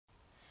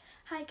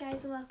Hi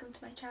guys and welcome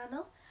to my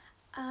channel.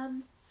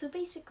 So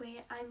basically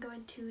I'm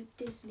going to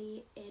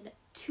Disney in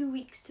 2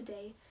 weeks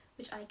today,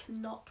 which I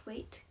cannot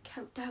wait.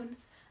 Countdown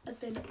has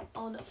been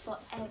on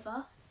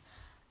forever.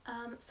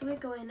 So we're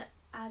going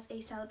as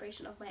a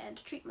celebration of my end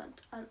of treatment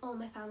and all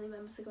my family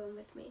members are going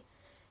with me.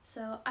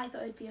 So I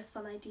thought it'd be a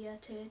fun idea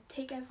to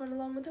take everyone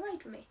along with the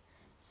ride with me.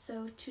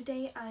 So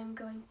today I'm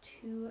going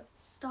to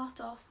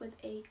start off with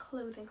a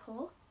clothing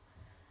haul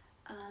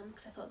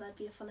because I thought that'd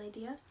be a fun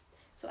idea.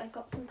 So I've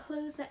got some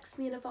clothes next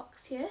to me in a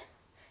box here,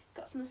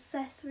 got some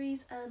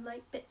accessories and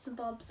like bits and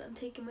bobs that I'm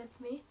taking with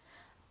me.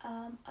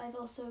 I've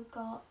also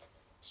got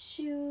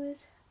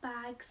shoes,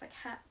 bags, like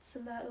hats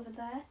and that over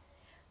there.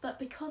 But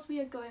because we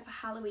are going for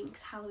Halloween,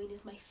 because Halloween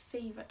is my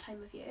favourite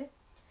time of year,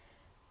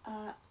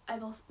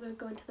 we're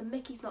going to the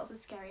Mickey's Not So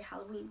Scary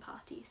Halloween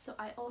party. So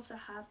I also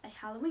have a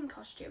Halloween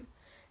costume.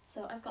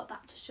 So I've got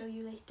that to show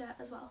you later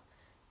as well.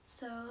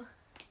 So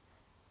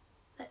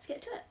let's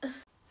get to it.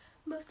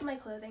 Most of my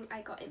clothing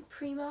I got in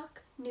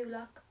Primark, New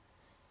Look,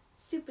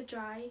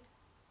 Superdry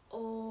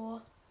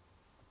or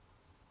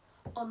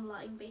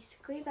online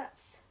basically.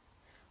 That's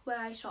where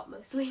I shop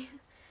mostly.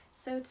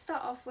 So to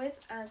start off with,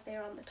 as they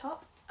are on the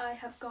top, I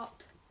have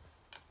got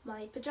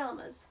my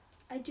pyjamas.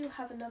 I do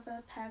have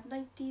another pair of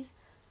 90s,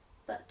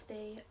 but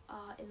they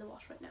are in the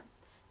wash right now.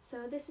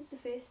 So this is the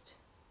first,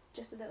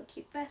 just a little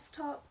cute vest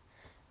top,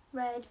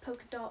 red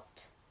polka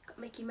dot, got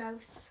Mickey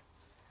Mouse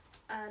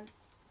and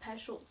pair of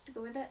shorts to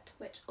go with it,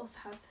 which also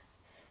have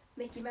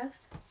Mickey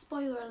Mouse.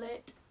 Spoiler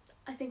alert,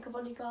 I think I've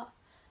only got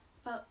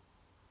about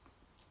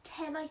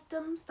 10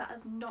 items that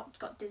has not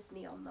got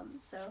Disney on them,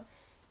 so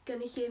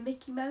gonna hear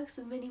Mickey Mouse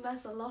and Minnie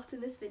Mouse a lot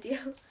in this video.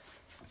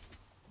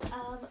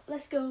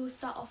 Let's go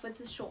start off with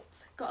the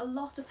shorts. Got a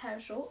lot of pair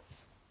of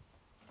shorts,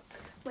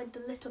 went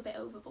a little bit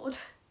overboard.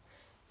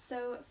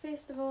 So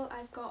first of all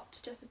I've got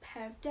just a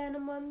pair of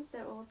denim ones,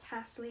 they're all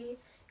tassely,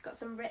 got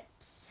some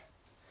rips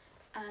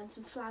and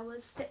some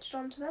flowers stitched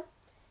onto them.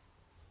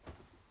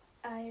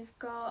 I've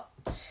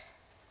got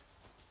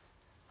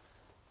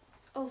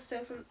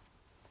also from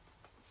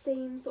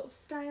same sort of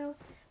style,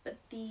 but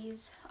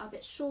these are a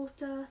bit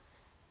shorter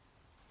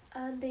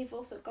and they've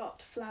also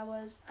got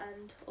flowers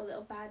and all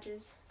little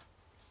badges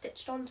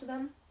stitched onto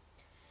them.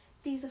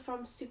 These are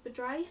from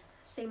Superdry,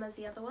 same as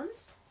the other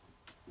ones.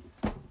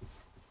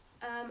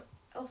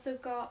 Also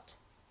got,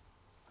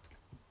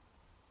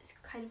 it's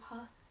kind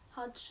of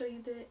hard to show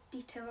you the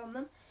detail on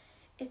them.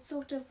 It's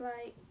sort of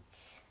like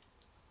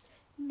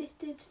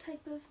knitted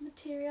type of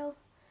material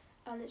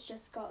and it's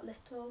just got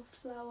little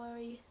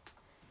flowery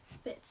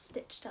bits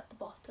stitched at the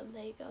bottom.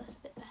 There you go, it's a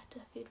bit better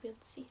if you'd be able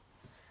to see.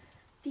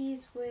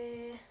 These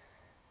were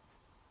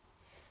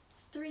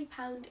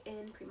 £3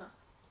 in Primark.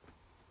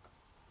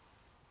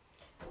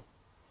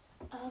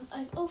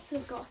 I've also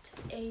got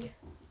a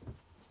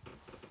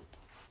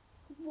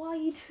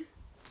wide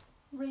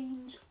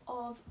range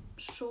of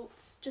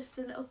shorts, just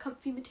the little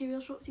comfy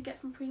material shorts you get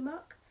from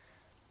Primark.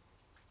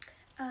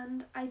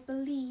 And I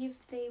believe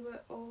they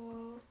were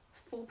all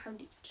 £4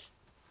 each.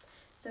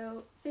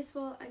 So first of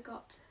all I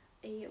got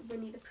a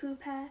Winnie the Pooh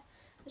pair.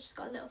 I just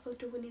got a little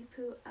photo of Winnie the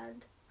Pooh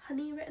and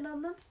honey written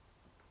on them.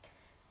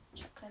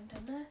 Chuck them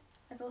down there.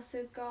 I've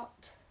also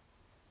got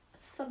a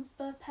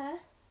Thumper pair,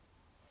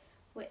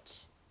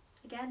 which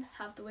again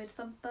have the word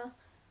Thumper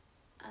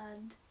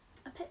and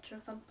a picture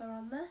of Thumper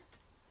on there.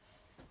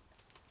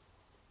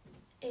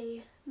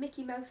 A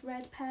Mickey Mouse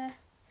red pair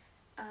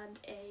and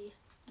a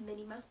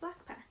Minnie Mouse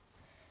black pair.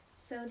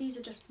 So these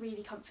are just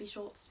really comfy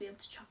shorts to be able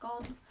to chuck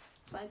on.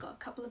 So I got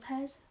a couple of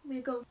pairs. We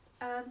go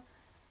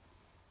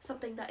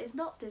something that is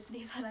not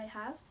Disney that I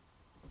have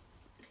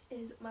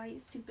is my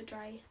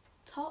Superdry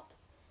top.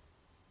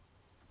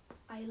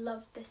 I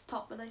loved this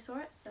top when I saw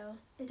it, so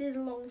it is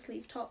a long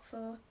sleeve top for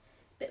a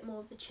bit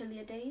more of the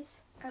chillier days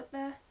out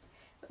there,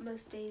 but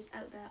most days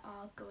out there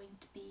are going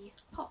to be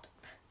hot.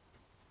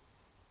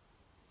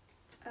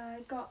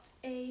 I got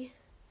a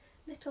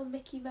little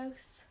Mickey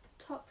Mouse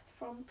top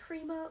from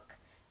Primark,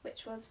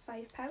 which was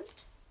 £5.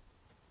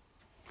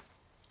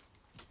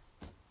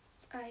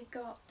 I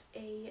got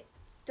a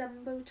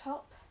Dumbo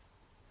top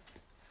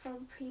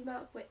from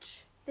Primark,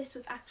 which this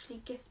was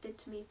actually gifted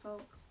to me for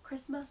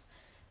Christmas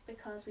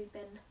because we've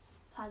been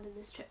planning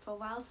this trip for a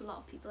while, so a lot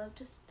of people have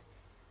just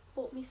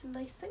bought me some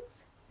nice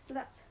things. So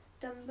that's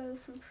Dumbo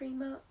from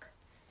Primark.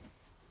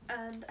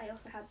 And I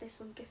also had this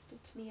one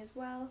gifted to me as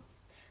well,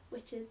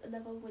 which is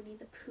another Winnie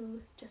the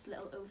Pooh, just a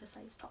little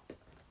oversized top.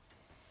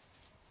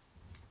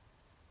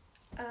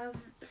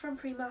 From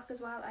Primark as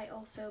well I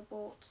also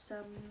bought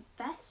some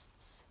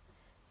vests,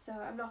 so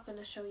I'm not going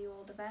to show you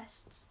all the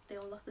vests, they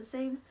all look the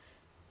same.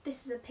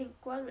 This is a pink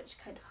one, which is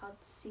kind of hard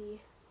to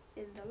see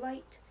in the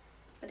light,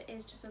 but it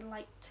is just a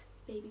light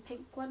baby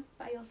pink one.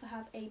 But I also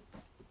have I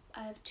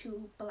have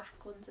two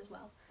black ones as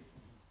well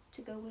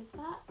to go with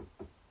that.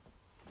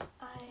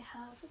 I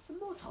have some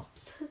more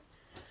tops.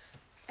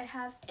 I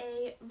have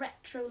a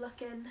retro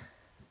looking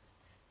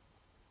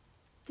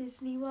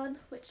Disney one,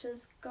 which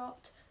has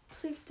got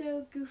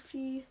Pluto,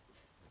 Goofy,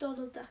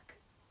 Donald Duck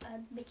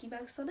and Mickey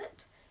Mouse on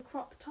it.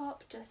 crop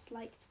top, just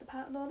liked the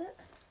pattern on it.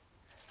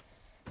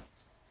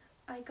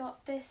 I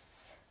got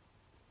this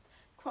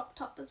crop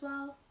top as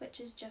well, which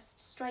is just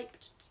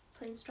striped,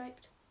 plain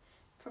striped,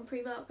 from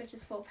Primark, which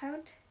is £4.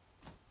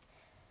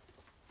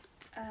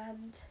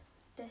 And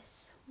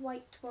this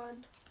white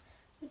one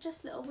with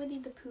just little Winnie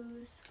the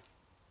Poohs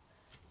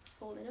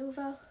falling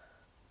over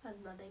and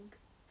running.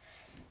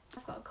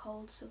 I've got a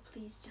cold, so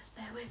please just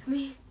bear with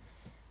me.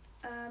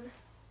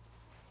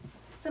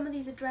 Some of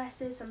these are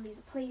dresses, some of these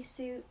are play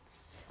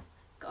suits,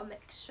 got a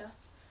mixture.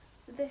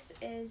 So this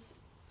is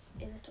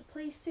a little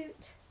play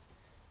suit,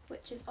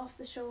 which is off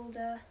the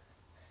shoulder,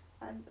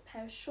 and a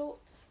pair of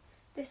shorts.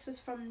 This was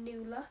from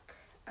New Look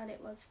and it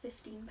was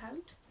 £15.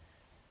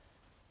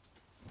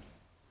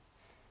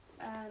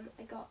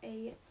 I got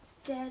a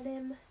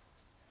denim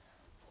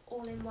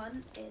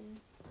all-in-one in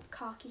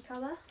khaki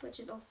colour, which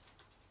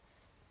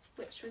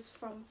was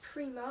from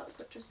Primark,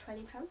 which was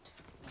 £20.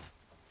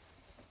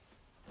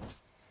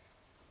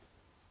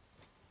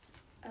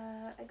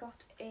 I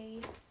got a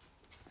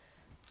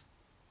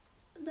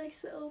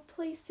nice little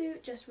play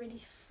suit, just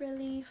really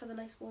frilly for the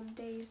nice warm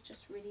days,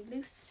 just really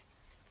loose.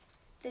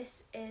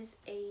 This is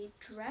a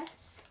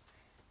dress,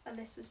 and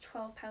this was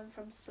 £12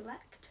 from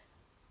Select.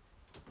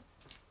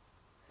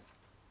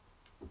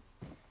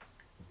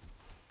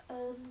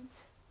 And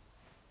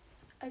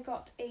I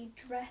got a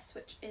dress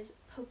which is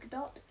polka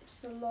dot.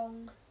 It's a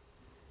long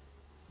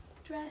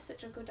dress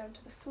which will go down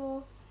to the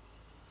floor.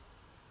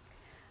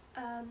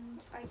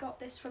 And I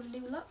got this from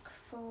New Look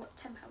for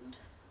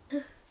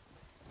 £10.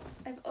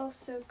 I've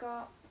also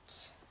got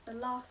the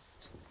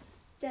last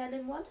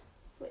denim one,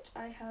 which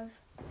I have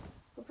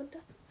opened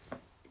up.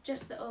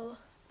 Just little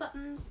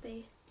buttons,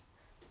 they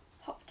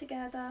pop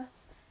together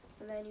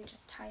and then you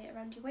just tie it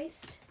around your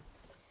waist.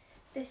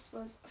 This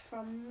was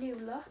from New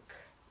Look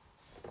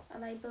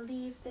and I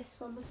believe this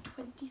one was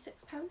 £26.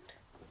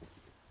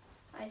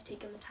 I've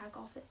taken the tag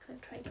off it because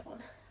I've tried it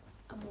on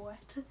and wore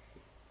it.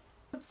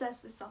 I'm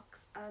obsessed with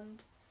socks,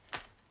 and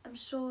I'm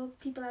sure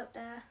people out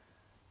there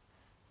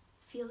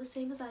feel the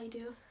same as I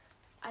do.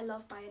 I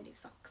love buying new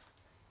socks.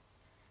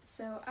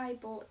 So I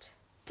bought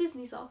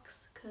Disney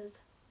socks because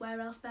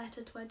where else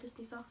better to wear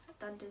Disney socks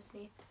than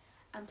Disney,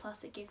 and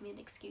plus it gave me an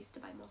excuse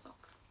to buy more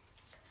socks.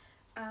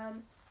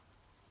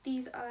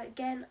 These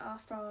are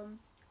from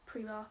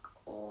Primark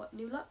or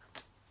New Look.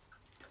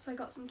 So I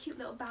got some cute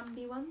little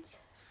Bambi ones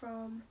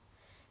from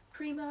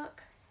Primark.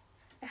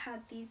 I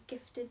had these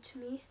gifted to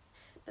me,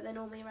 but they're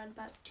normally around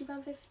about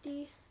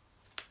 £2.50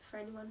 for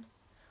anyone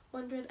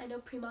wondering. I know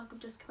Primark have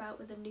just come out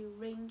with a new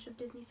range of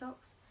Disney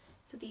socks,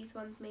 so these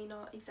ones may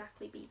not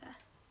exactly be there.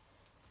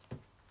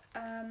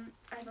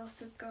 I've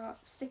also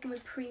got, sticking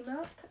with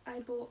Primark,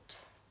 I bought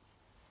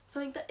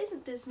something that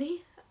isn't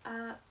Disney,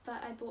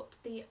 but I bought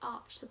the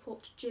Arch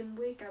Support Gym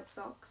workout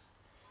socks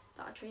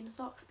that are trainer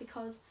socks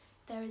because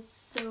there is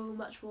so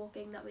much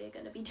walking that we are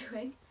going to be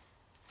doing,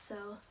 so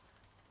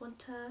I want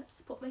to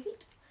support my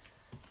feet.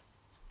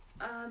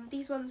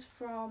 These ones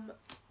from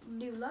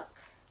New Look.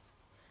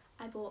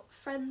 I bought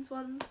Friends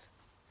ones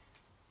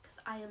because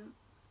I am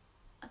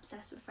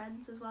obsessed with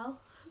Friends as well.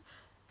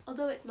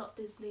 Although it's not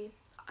Disney,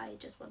 I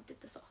just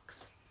wanted the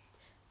socks.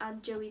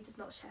 And Joey does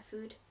not share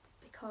food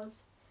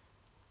because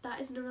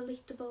that isn't a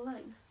relatable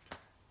line.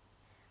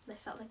 And I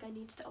felt like I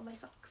needed it on my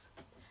socks.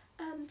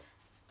 And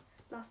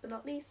last but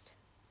not least,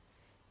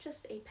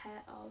 just a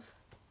pair of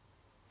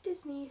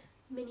Disney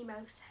Minnie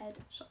Mouse head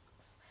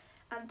socks.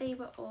 And they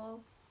were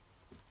all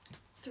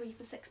 3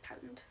 for £6.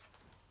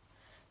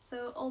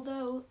 So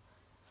although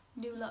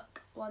New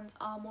Look ones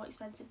are more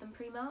expensive than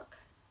Primark,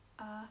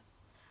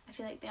 I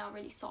feel like they are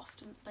really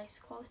soft and nice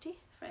quality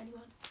for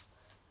anyone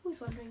who's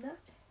wondering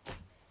that.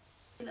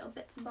 The little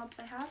bits and bobs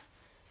I have.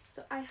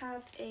 So I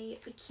have a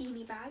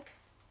bikini bag,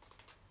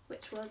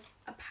 which was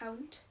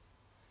 £1,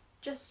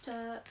 just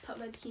to put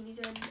my bikinis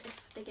in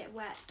if they get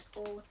wet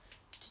or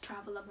to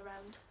travel them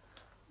around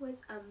with,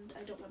 and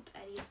I don't want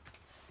any of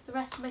the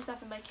rest of my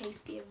stuff in my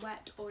case being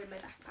wet or in my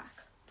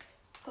backpack.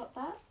 Got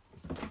that.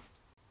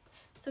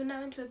 So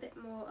now into a bit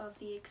more of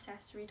the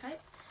accessory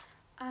type.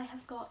 I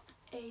have got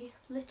a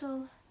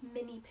little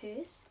mini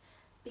purse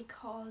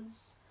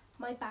because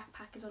my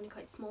backpack is only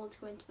quite small to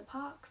go into the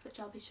parks, which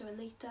I'll be showing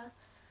later.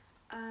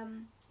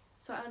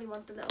 So I only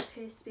want the little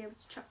purse to be able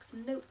to chuck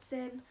some notes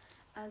in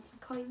and some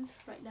coins.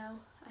 Right now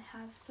I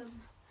have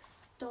some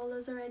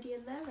dollars already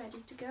in there,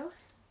 ready to go.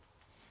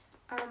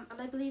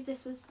 And I believe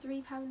this was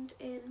 £3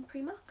 in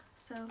Primark,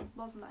 so it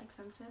wasn't that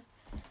expensive.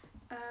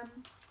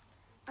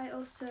 I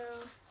also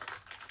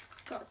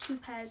got 2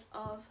 pairs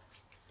of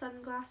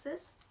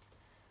sunglasses.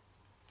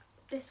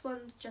 This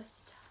one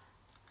just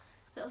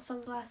little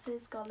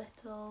sunglasses, got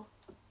little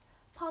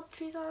palm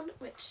trees on,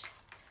 which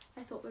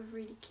I thought were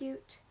really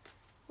cute.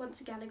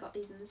 Once again I got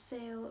these in the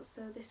sale,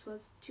 so this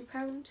was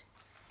 £2.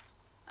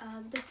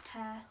 This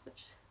pair,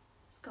 which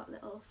has got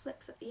little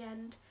flicks at the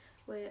end,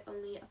 were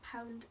only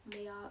 £1 and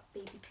they are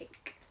baby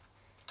pink.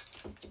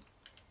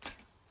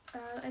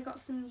 I got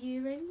some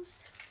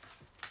earrings,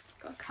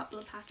 got a couple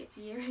of packets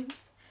of earrings.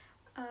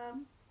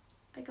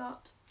 I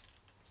got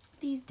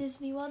these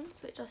Disney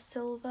ones, which are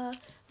silver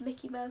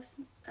Mickey Mouse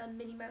and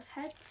Minnie Mouse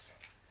heads.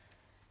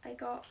 I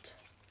got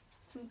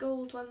some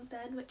gold ones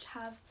then, which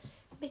have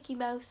Mickey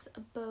Mouse, a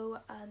bow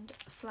and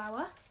a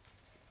flower.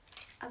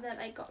 And then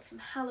I got some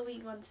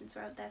Halloween ones, since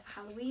we're out there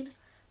for Halloween,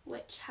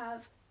 which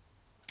have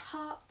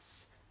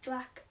hearts,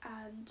 black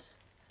and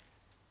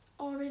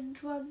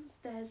orange ones.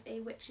 There's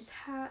a witch's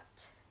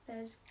hat,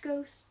 there's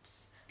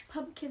ghosts,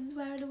 pumpkins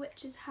wearing a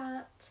witch's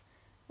hat,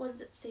 ones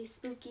that say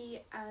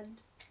spooky,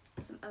 and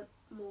some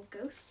more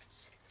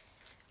ghosts.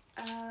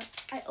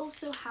 I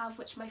also have,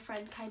 which my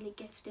friend kindly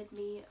gifted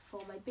me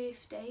for my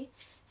birthday,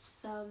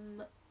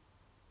 some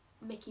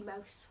Mickey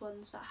Mouse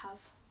ones that have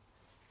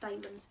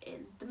diamonds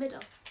in the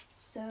middle.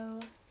 So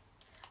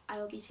I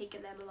will be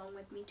taking them along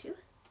with me too.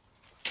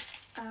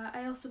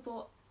 I also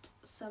bought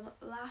some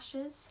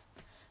lashes,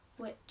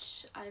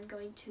 which I'm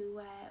going to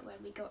wear when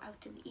we go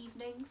out in the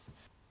evenings.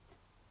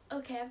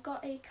 Okay, I've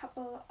got a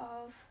couple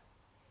of,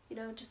 you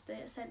know, just the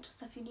essential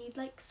stuff you need,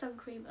 like sun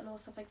cream and all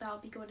stuff like that. I'll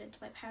be going into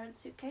my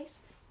parents' suitcase.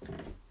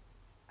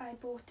 I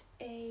bought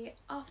a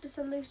after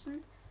sun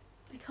lotion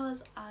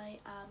because I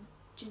am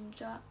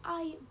ginger,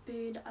 I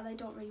burn, and I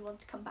don't really want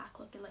to come back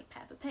looking like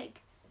Peppa Pig.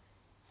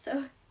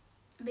 So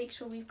make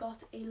sure we've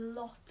got a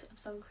lot of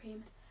sun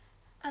cream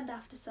and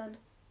after sun,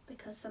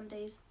 because some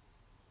days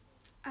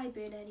I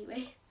burn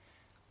anyway.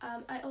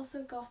 I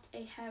also got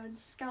a hair and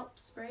scalp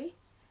spray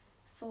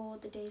for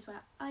the days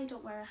where I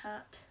don't wear a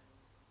hat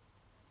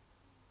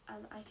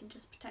and I can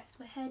just protect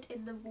my head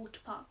in the water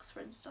parks, for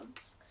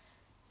instance.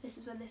 This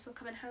is when this will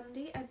come in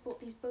handy. I bought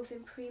these both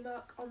in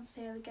Primark on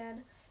sale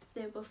again, so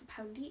they were both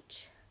 £1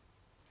 each.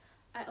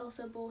 I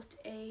also bought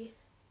a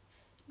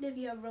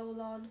Nivea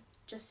roll-on,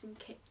 just in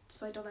case,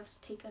 so I don't have to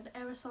take an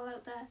aerosol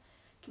out there.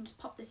 I can just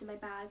pop this in my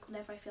bag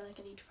whenever I feel like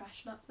I need to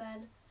freshen up,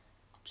 then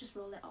just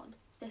roll it on.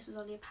 This was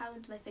only £1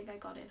 and I think I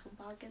got it in Home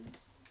Bargains.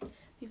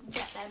 You can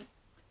get them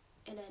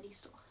in any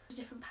store.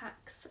 Different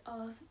packs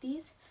of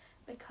these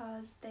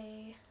because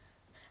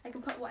I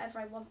can put whatever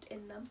I want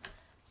in them.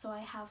 So I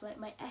have like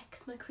my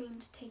eczema cream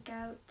to take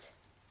out,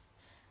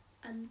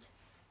 and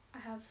I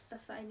have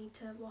stuff that I need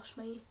to wash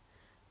my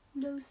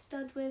nose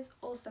stud with,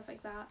 all stuff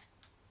like that.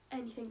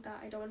 Anything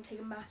that I don't want to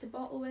take a massive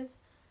bottle with.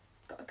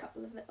 Got a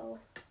couple of little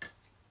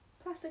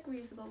plastic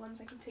reusable ones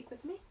I can take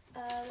with me.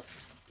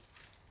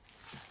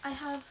 I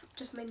have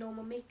just my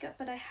normal makeup,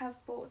 but I have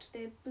bought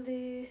the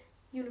Blue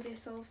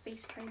Universal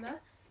Face Primer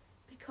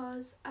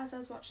because as I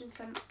was watching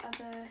some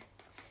other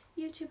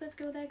YouTubers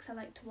go there, because I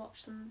like to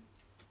watch some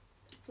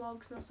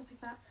vlogs and stuff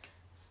like that,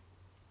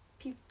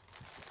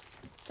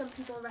 some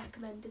people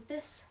recommended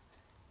this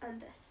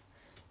and this.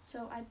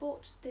 So I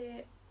bought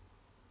the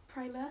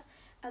primer,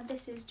 and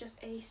this is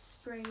just a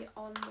spray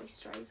on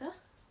moisturiser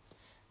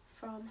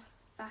from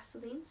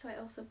Vaseline, so I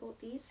also bought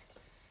these.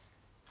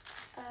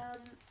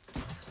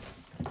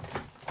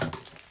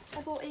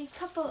 I bought a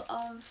couple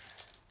of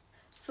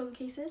phone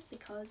cases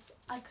because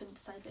I couldn't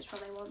decide which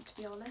one I want, to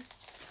be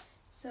honest.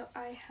 So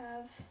I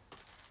have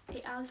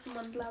a Alice in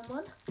Wonderland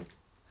one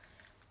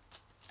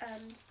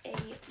and a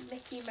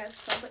Mickey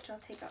Mouse one, which I'll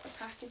take out the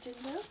packaging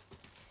now.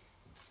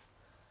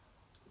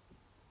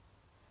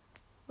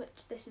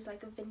 Which this is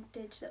like a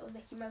vintage little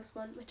Mickey Mouse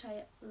one, which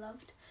I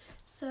loved.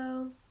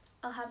 So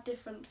I'll have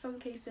different phone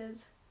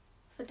cases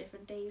for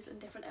different days and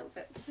different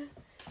outfits.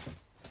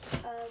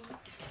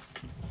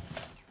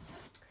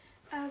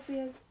 As we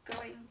are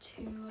going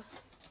to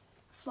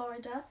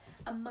Florida,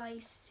 and my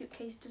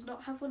suitcase does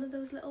not have one of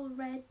those little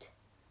red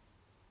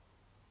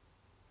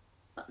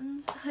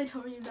buttons, I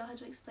don't really know how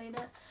to explain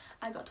it.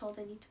 I got told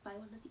I need to buy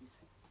one of these.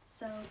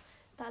 So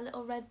that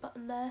little red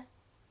button there,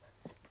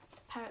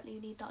 apparently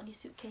you need that on your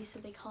suitcase so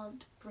they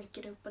can't break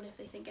it open if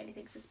they think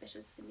anything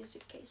suspicious is in your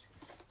suitcase.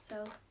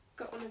 So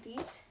got one of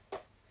these.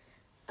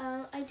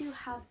 I do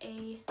have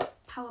a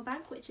power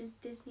bank, which is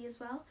Disney as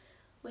well,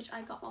 which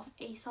I got off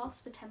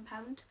ASOS for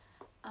 £10,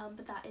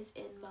 but that is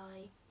in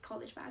my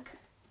college bag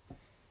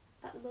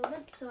at the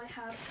moment. So I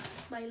have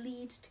my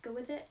lead to go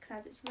with it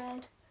because it's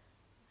red.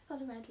 I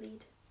got a red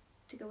lead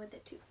to go with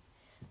it too.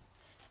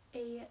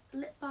 A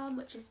lip balm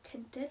which is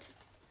tinted,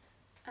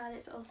 and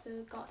it's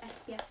also got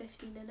SPF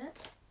 15 in it.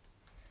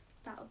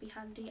 That will be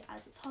handy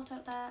as it's hot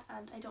out there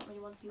and I don't really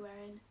want to be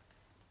wearing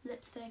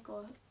lipstick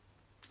or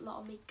a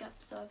lot of makeup,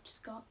 so I've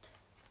just got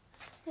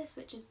this,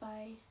 which is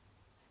by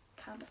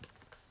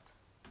Camex,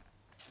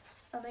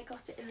 and I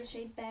got it in the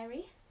shade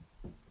Berry.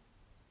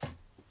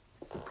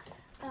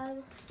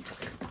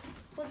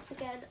 Once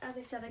again, as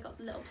I said, I got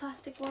the little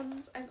plastic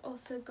ones. I've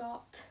also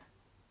got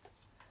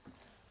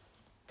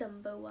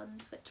Dumbo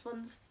ones, which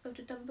one's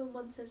photo Dumbo,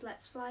 one says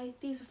Let's Fly.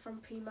 These were from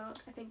Primark.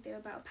 I think they were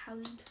about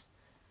 £1,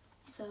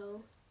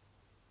 so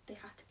I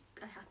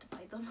had to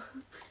buy them.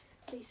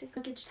 Basic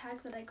luggage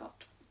tag that I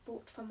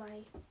bought for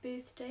my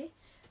birthday,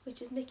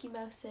 which is Mickey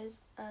Mouse's,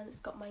 and it's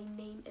got my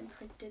name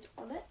imprinted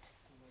on it.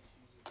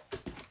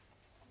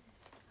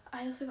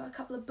 I also got a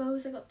couple of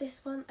bows. I got this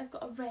one. I've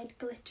got a red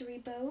glittery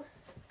bow,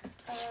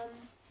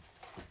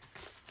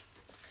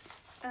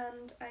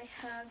 and I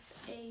have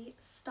a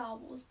Star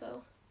Wars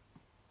bow.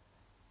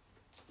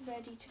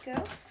 ready to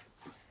go.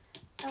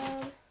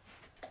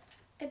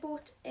 I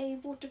bought a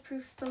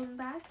waterproof phone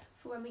bag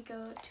for when we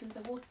go to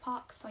the water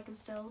park, so I can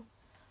still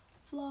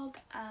vlog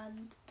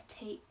and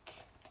take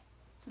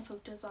some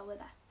photos while we're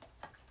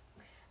there.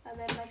 And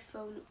then my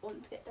phone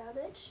won't get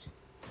damaged.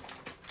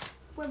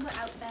 When we're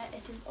out there,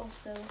 it is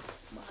also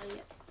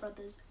my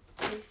brother's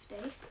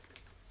birthday,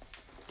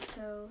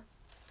 so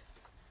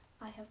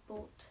I have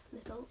bought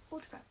little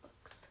autograph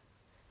books.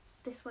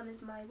 This one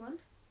is my one,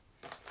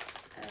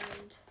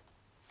 and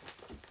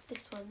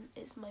this one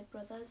is my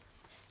brother's.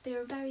 They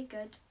are very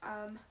good.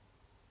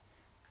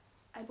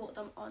 I bought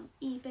them on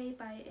eBay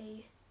by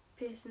a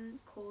person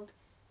called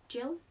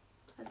Jill,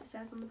 as it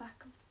says on the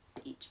back of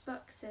each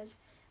book. It says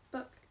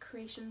book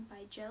creation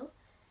by Jill.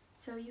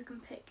 So you can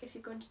pick, if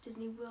you're going to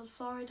Disney World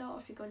Florida or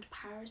if you're going to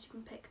Paris, you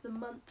can pick the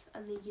month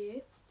and the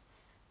year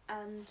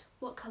and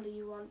what colour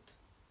you want,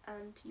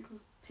 and you can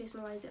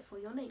personalise it for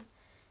your name.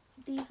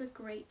 So these were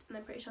great, and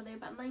I'm pretty sure they were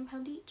about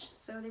 £9 each,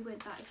 so they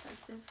weren't that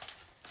expensive.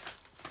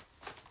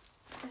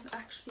 I've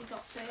actually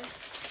got the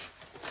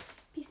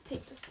piece of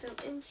paper still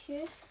in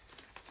here.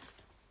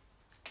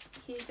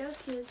 Here you go,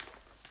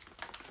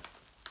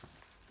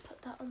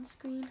 put that on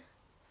screen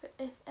for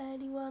if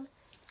anyone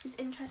is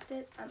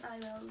interested, and I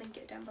will link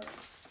it down below.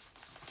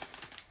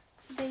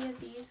 So they are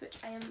these, which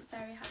I am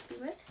very happy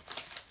with.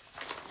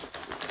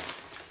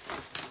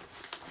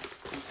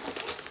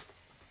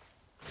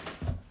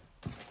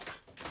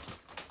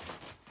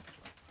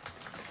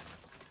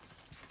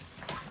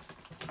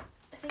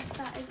 I think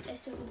that is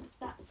it on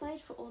that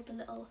side for all the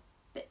little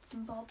bits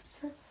and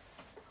bobs.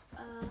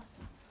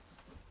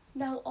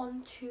 Now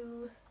on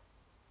to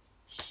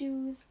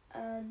shoes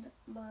and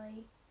my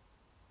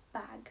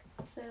bag.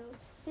 So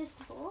first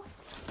of all,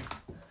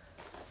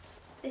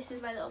 this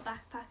is my little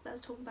backpack that I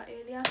was talking about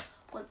earlier.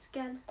 Once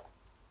again,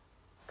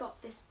 got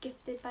this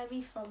gifted by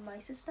me from my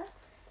sister,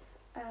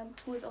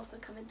 who has also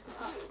come into the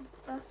park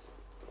with us.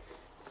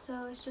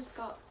 So it's just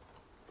got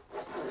a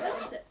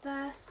little zip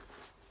there.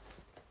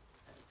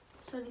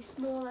 It's only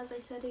small, as I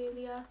said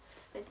earlier.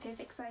 It's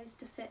perfect size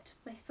to fit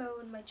my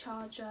phone, my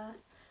charger,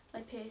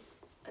 my purse,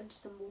 and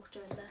just some water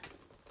in there.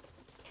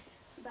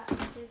 That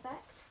is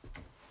perfect.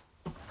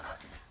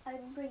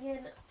 I'm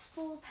bringing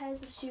 4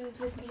 pairs of shoes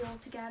with me all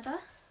together.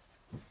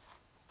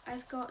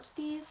 I've got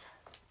these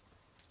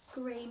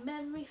grey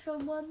memory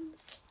foam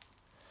ones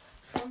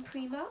from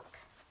Primark,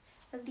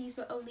 and these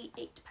were only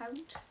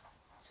 £8,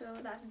 so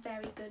that's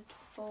very good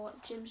for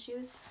gym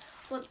shoes.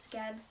 Once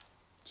again,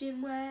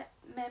 gym wear,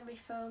 memory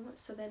foam,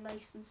 so they're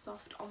nice and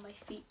soft on my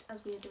feet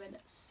as we are doing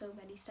so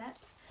many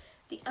steps.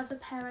 The other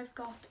pair I've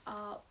got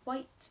are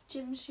white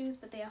gym shoes,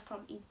 but they are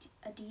from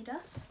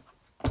Adidas.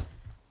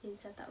 Nearly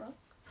said that wrong.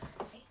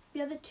 Okay.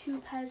 The other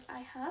 2 pairs I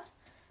have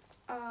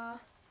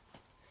are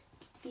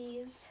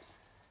these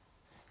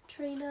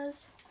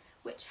trainers,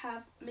 which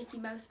have Mickey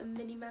Mouse and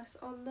Minnie Mouse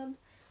on them,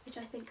 which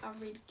I think are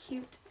really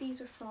cute.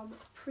 These are from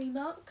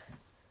Primark.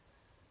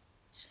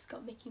 It's just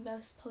got Mickey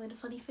Mouse pulling a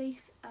funny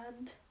face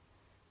and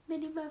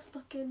Minnie Mouse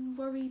looking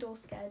worried or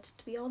scared,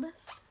 to be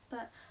honest,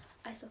 but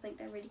I still think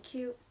they're really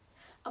cute.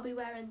 I'll be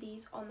wearing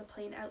these on the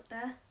plane out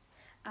there,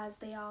 as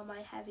they are my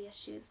heaviest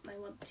shoes and I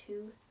want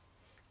to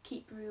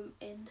keep room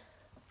in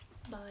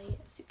my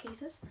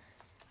suitcases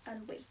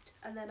and weight.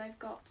 And then I've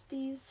got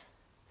these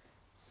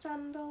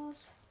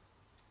sandals,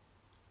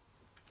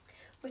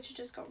 which have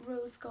just got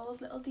rose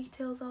gold little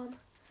details on,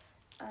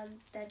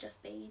 and they're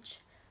just beige.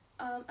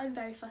 I'm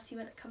very fussy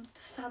when it comes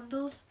to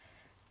sandals.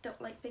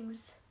 Don't like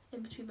things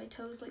in between my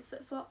toes like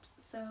flip-flops,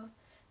 so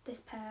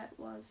this pair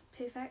was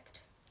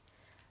perfect.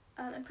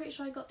 And I'm pretty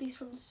sure I got these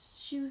from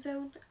Shoe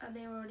Zone, and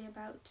they were only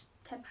about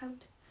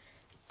 £10.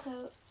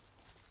 So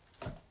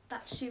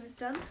that shoe is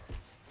done.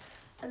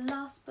 And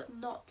last but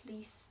not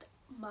least,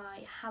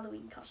 my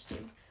Halloween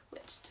costume,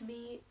 which to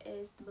me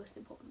is the most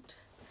important.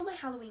 For my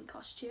Halloween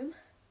costume,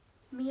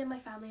 me and my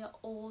family are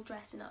all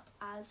dressing up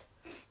as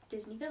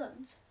Disney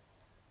villains.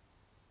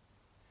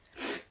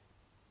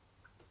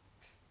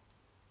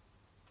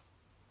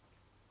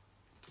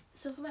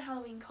 So for my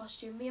Halloween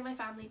costume, me and my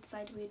family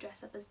decided we would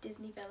dress up as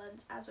Disney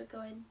villains as we're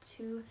going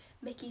to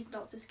Mickey's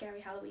Not So Scary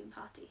Halloween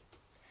Party.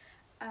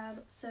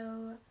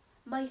 So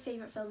my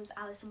favourite film is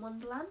Alice in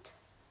Wonderland,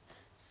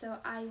 so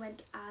I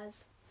went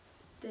as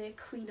the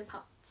Queen of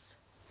Hearts.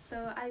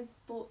 So I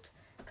bought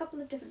a couple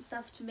of different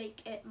stuff to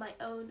make it my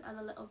own and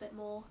a little bit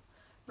more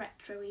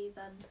retro-y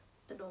than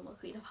the normal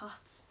Queen of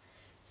Hearts.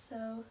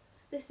 So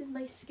this is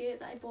my skirt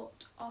that I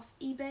bought off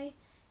eBay.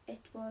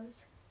 It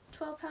was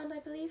 £12, I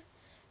believe.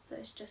 So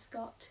it's just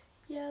got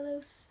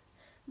yellow,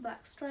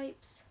 black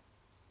stripes,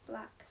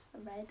 black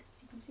and red,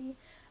 as you can see,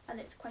 and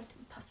it's quite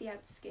a puffy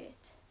out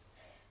skirt.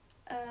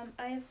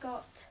 I have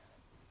got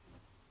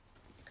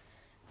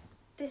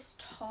this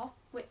top,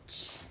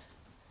 which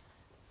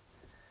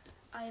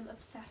I am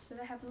obsessed with.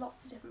 I have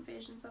lots of different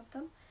versions of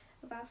them,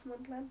 of Alice in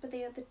Wonderland, but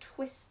they are the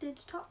twisted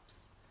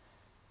tops,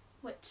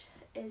 which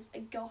is a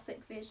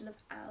gothic version of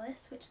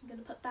Alice, which I'm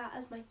going to put that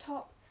as my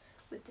top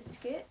with the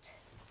skirt.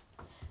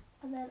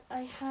 And then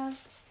I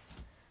have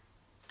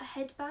a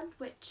headband,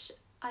 which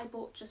I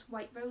bought just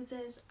white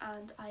roses,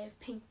 and I have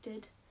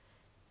painted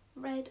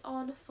red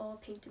on for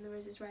painting the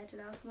roses red in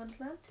Alice in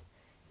Wonderland,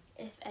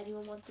 if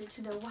anyone wanted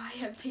to know why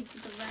I've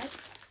painted them red.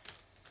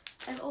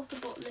 I've also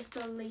bought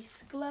little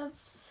lace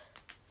gloves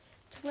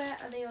to wear,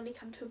 and they only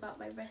come to about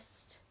my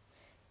wrist.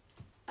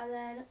 And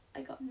then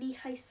I got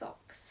knee-high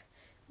socks,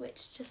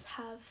 which just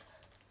have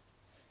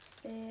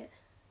the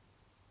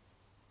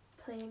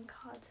playing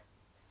card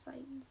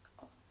signs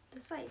on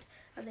the side,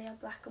 and they are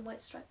black and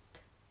white striped.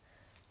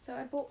 So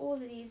I bought all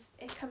of these.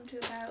 It come to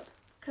about,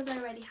 because I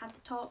already had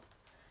the top,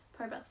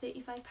 probably about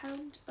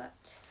 £35,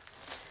 but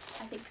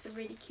I think it's a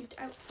really cute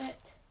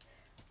outfit.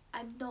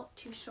 I'm not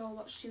too sure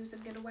what shoes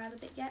I'm going to wear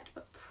with it yet,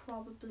 but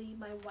probably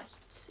my white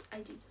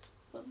Adidas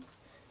ones.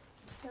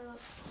 So